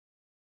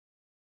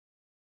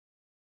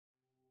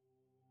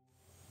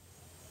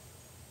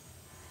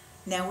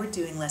Now we're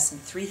doing lesson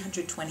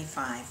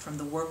 325 from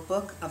the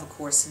Workbook of A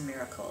Course in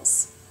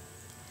Miracles.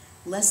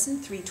 Lesson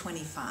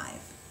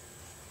 325.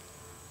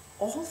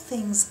 All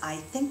things I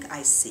think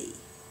I see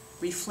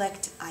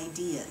reflect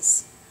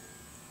ideas.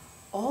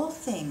 All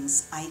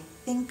things I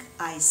think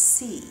I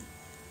see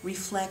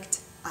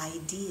reflect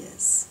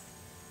ideas.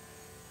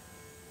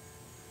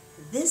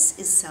 This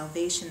is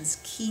salvation's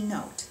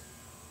keynote.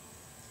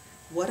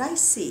 What I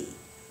see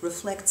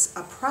reflects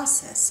a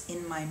process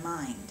in my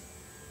mind,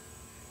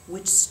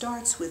 which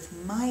starts with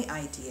my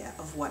idea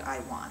of what I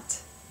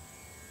want.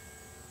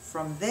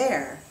 From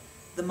there,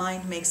 the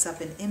mind makes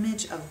up an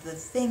image of the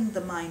thing the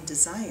mind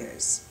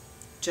desires,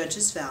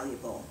 judges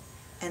valuable,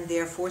 and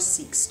therefore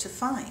seeks to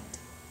find.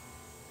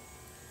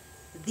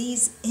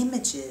 These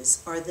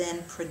images are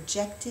then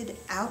projected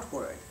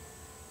outward,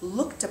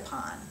 looked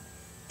upon,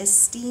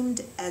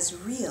 esteemed as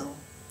real,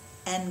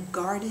 and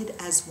guarded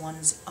as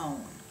one's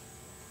own.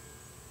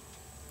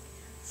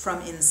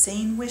 From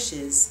insane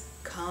wishes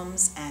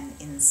comes an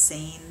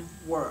insane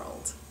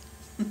world.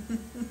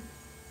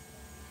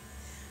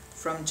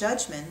 From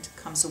judgment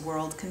comes a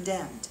world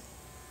condemned.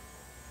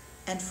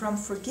 And from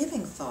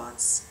forgiving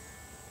thoughts,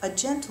 a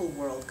gentle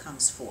world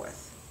comes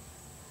forth,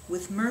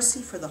 with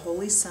mercy for the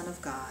Holy Son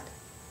of God,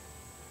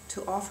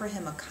 to offer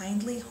him a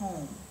kindly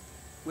home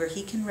where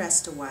he can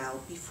rest a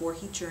while before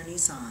he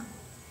journeys on,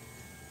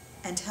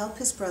 and help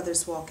his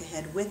brothers walk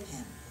ahead with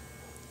him,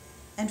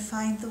 and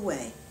find the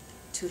way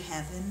to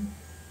heaven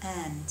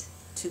and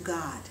to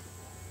God.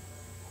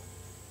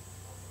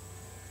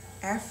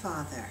 Our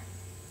Father,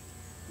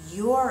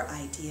 your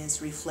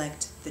ideas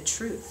reflect the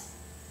truth,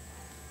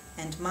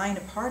 and mine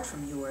apart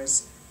from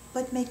yours,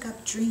 but make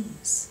up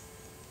dreams.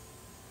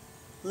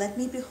 Let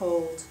me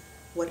behold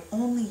what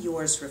only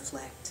yours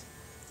reflect,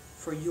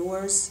 for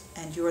yours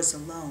and yours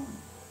alone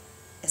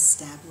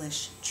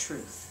establish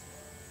truth.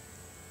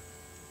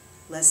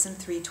 Lesson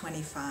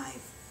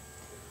 325.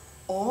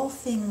 All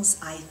things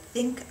I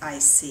think I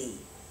see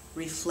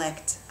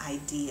reflect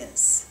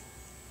ideas.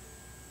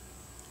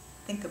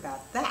 Think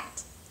about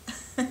that.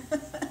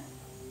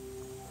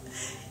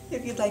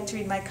 If you'd like to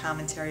read my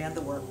commentary on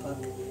the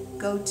workbook,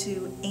 go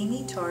to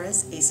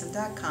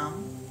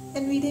amytorresasm.com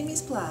and read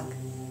Amy's blog.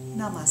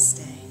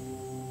 Namaste.